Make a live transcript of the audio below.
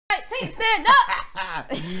Stand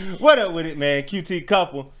up. What up with it, man? QT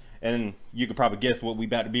couple, and you could probably guess what we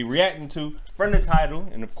about to be reacting to from the title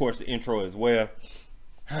and of course the intro as well.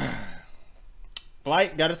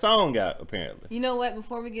 Flight got a song out apparently. You know what?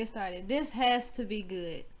 Before we get started, this has to be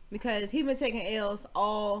good because he's been taking L's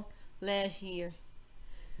all last year,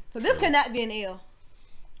 so this could not be an L.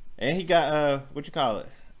 And he got what you call it?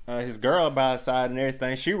 His girl by his side and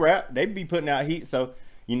everything. She rap. They be putting out heat, so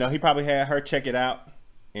you know he probably had her check it out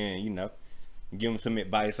and you know give him some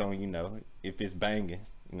advice on you know if it's banging.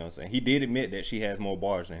 You know what I'm saying? He did admit that she has more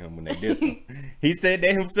bars than him when they did him. He said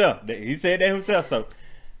that himself. So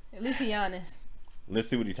at least he honest. Let's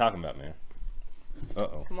see what he's talking about, man.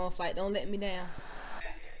 Uh-oh. Come on, Flight. Don't let me down.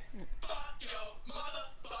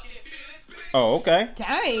 Oh, okay.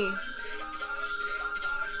 Dang.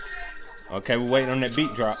 Okay, we're waiting on that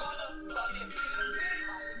beat drop.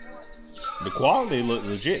 The quality look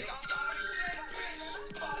legit.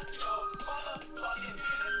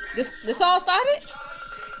 This all started?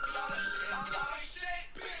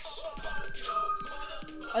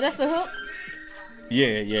 Oh, that's the hook?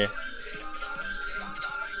 Yeah.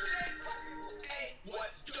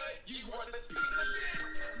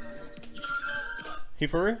 He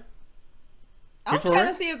for real? I'm trying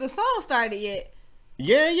to see if the song started yet.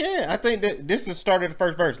 Yeah. I think that this is the start of the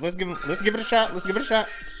first verse. Let's give it a shot.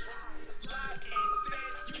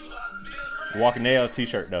 Walking Nail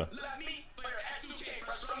t-shirt though.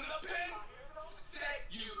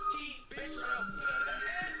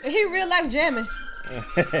 He real life jamming.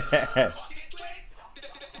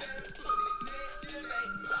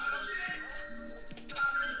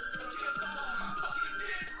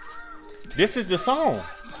 This is the song.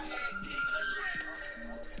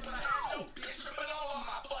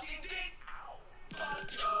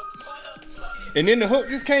 And then the hook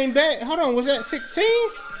just came back. Hold on, was that 16?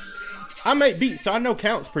 I make beats, so I know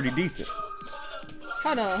count's pretty decent.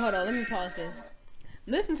 Hold on. Let me pause this.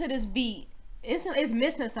 Listen to this beat. It's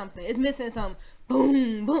missing something. It's missing some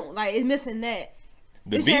boom, boom. Like it's missing that.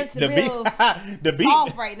 The beat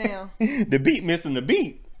soft right now. The beat missing the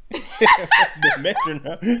beat. The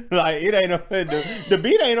metronome, like it ain't the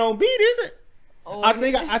beat ain't on beat, is it? Oh, I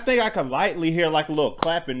think I can lightly hear like a little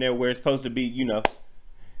clap in there where it's supposed to be, you know.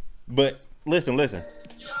 But listen.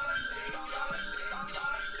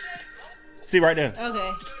 See right there.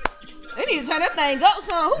 Okay. They need to turn that thing up,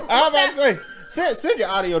 son. I was about to say, send your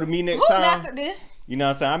audio to me next time. Who mastered this? You know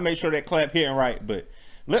what I'm saying? I make sure that clap hitting right, but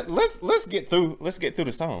let's get through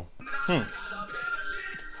the song.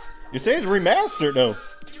 You say it's remastered though.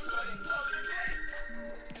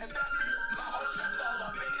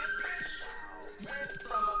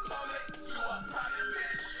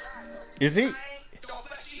 Is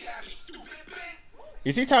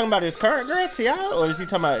he talking about his current girl, T.I., or is he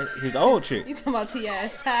talking about his old chick? You talking about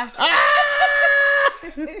T.I.'s Ty.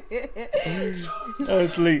 I'm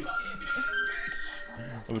asleep.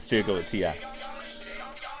 I'm gonna still go with T.I. I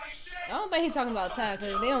don't think he's talking about Ty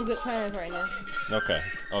because they on good terms right now. Okay.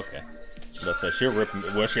 Let's say she'll rip him.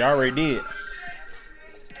 Well, she already did.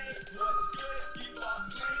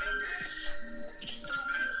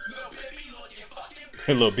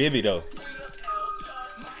 A little baby though.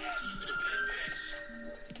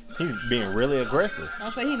 He's being really aggressive.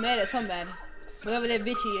 I'll say he mad at somebody. Whoever that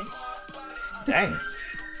bitch is. Dang.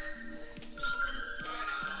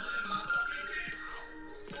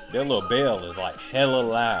 That little bell is like hella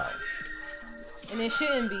loud. And it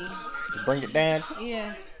shouldn't be. Bring it down.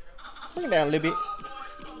 Yeah. Bring it down a little bit.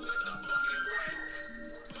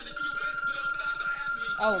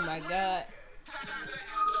 Oh my God.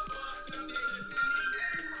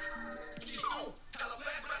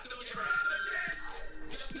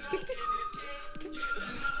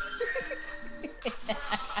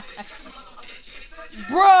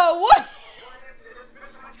 Bro, what?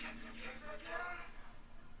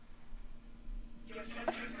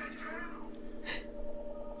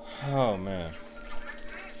 Oh man.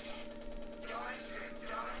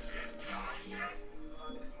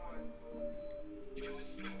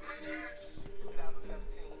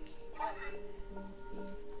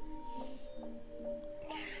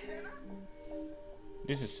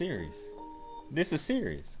 This is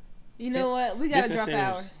serious. You know what? We gotta drop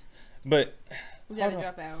ours. But we gotta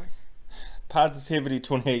drop ours. Positivity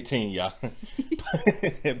 2018, y'all.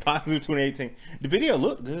 Positive 2018. The video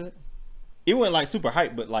looked good. It wasn't like super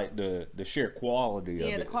hype, but like the sheer quality of it.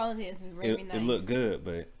 Yeah, the quality is very nice. It looked good,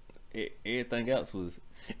 but everything else was.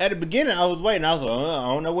 At the beginning, I was waiting. I was like,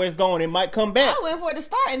 I don't know where it's going. It might come back. I went for it to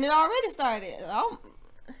start, and it already started.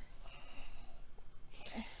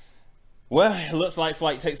 Well, it looks like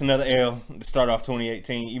Flight takes another L to start off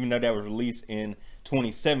 2018, even though that was released in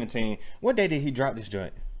 2017. What day did he drop this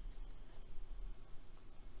joint?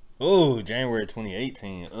 Oh, January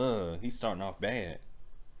 2018. He's starting off bad.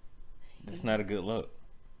 That's not a good look.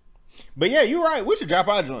 But yeah, you're right. We should drop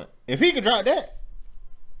our joint. If he could drop that,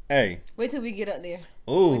 hey. Wait till we get up there.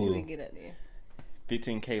 Ooh. Wait till we get up there.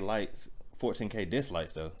 15K likes, 14K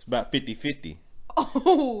dislikes though. It's about 50-50.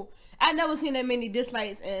 Oh, I never seen that many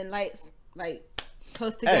dislikes and likes like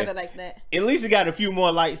close together like that. At least he got a few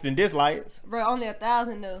more likes than dislikes. Bro, only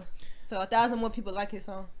 1,000 though. So 1,000 more people like his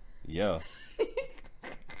song. Yeah.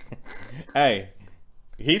 Hey,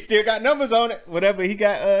 he still got numbers on it. Whatever he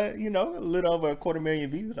got, a little over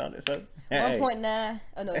 250,000 views on it. So 1.9.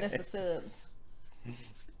 Oh no, that's the subs.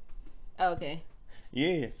 Oh, okay.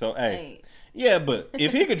 Yeah. So hey, yeah, but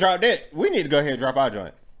if he could drop that, we need to go ahead and drop our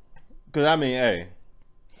joint. Cause I mean, hey,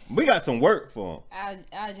 we got some work for him.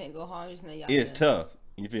 I didn't go hard. Just know y'all. It's tough.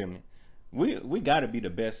 You feel me? We gotta be the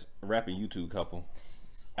best rapping YouTube couple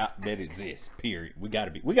that exists. Period. We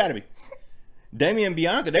gotta be. Damian and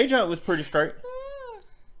Bianca, they joint was pretty straight.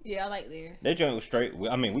 Yeah, I like theirs. They joint was straight.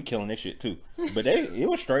 I mean, we killing this shit too. But it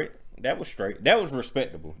was straight. That was straight. That was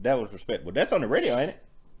respectable. That's on the radio, ain't it?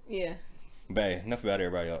 Yeah. Bad. Enough about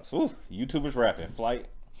everybody else. Ooh, YouTubers rapping. Flight.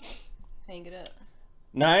 Hang it up.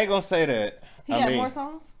 Nah, I ain't gonna say that. He got more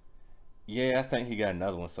songs? Yeah, I think he got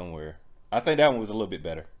another one somewhere. I think that one was a little bit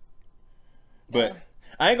better. But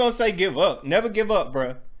I ain't gonna say give up. Never give up,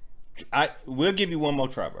 bruh. We'll give you one more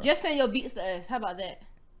try, bro. Just send your beats to us. How about that?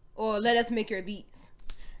 Or let us make your beats.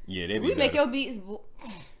 Yeah, they be we make your beats.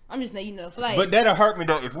 I'm just letting you know. Like, but that'll hurt me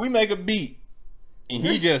though. If we make a beat and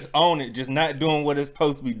he just own it, just not doing what it's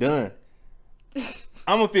supposed to be done,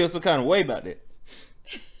 I'm gonna feel some kind of way about that.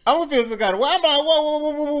 I'm gonna feel some kind of way. I'm like,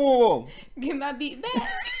 whoa. Give my beat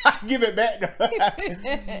back. Give it back.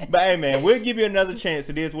 But hey, man, we'll give you another chance.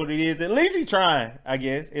 It is what it is. At least he trying, I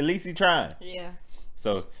guess. At least he trying. Yeah.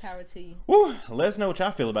 So, power to you. Woo, let us know what y'all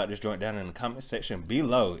feel about this joint down in the comment section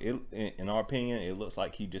below. In our opinion, it looks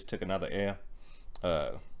like he just took another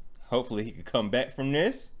L. Hopefully, he could come back from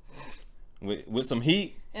this with some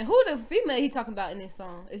heat. And who the female he talking about in this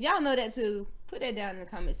song? If y'all know that too, put that down in the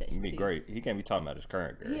comment section. It'd be great. He can't be talking about his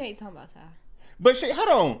current girl. He ain't talking about Ty. But she, hold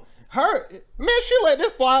on, she let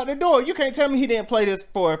this fly out the door. You can't tell me he didn't play this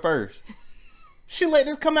for her first. She let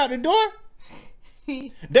this come out the door.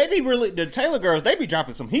 They be really, the Taylor girls, they be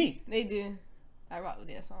dropping some heat. They do. I rock with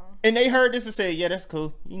that song. And they heard this and said, yeah, that's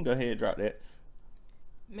cool. You can go ahead and drop that.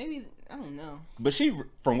 Maybe, I don't know. But she,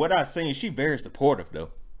 from what I've seen, she very supportive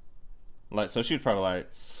though. Like, so she was probably like,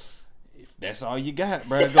 if that's all you got,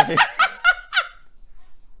 bro, go ahead.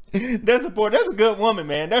 That's support. That's a good woman,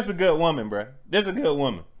 man. That's a good woman, bro. That's a good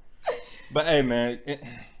woman. But hey, man,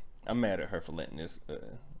 I'm mad at her for letting this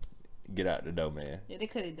get out the door, man. Yeah, they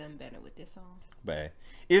could have done better with this song. But hey,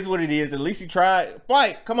 it's what it is. At least you tried.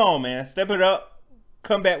 Flight, come on, man. Step it up.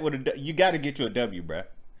 Come back with a. You got to get you a W, bro.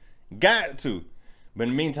 Got to. But in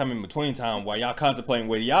the meantime, in between time, while y'all contemplating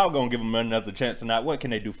whether y'all gonna give them another chance or not, what can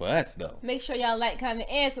they do for us though? Make sure y'all like, comment,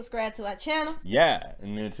 and subscribe to our channel. Yeah,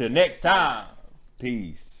 and until next time,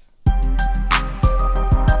 peace.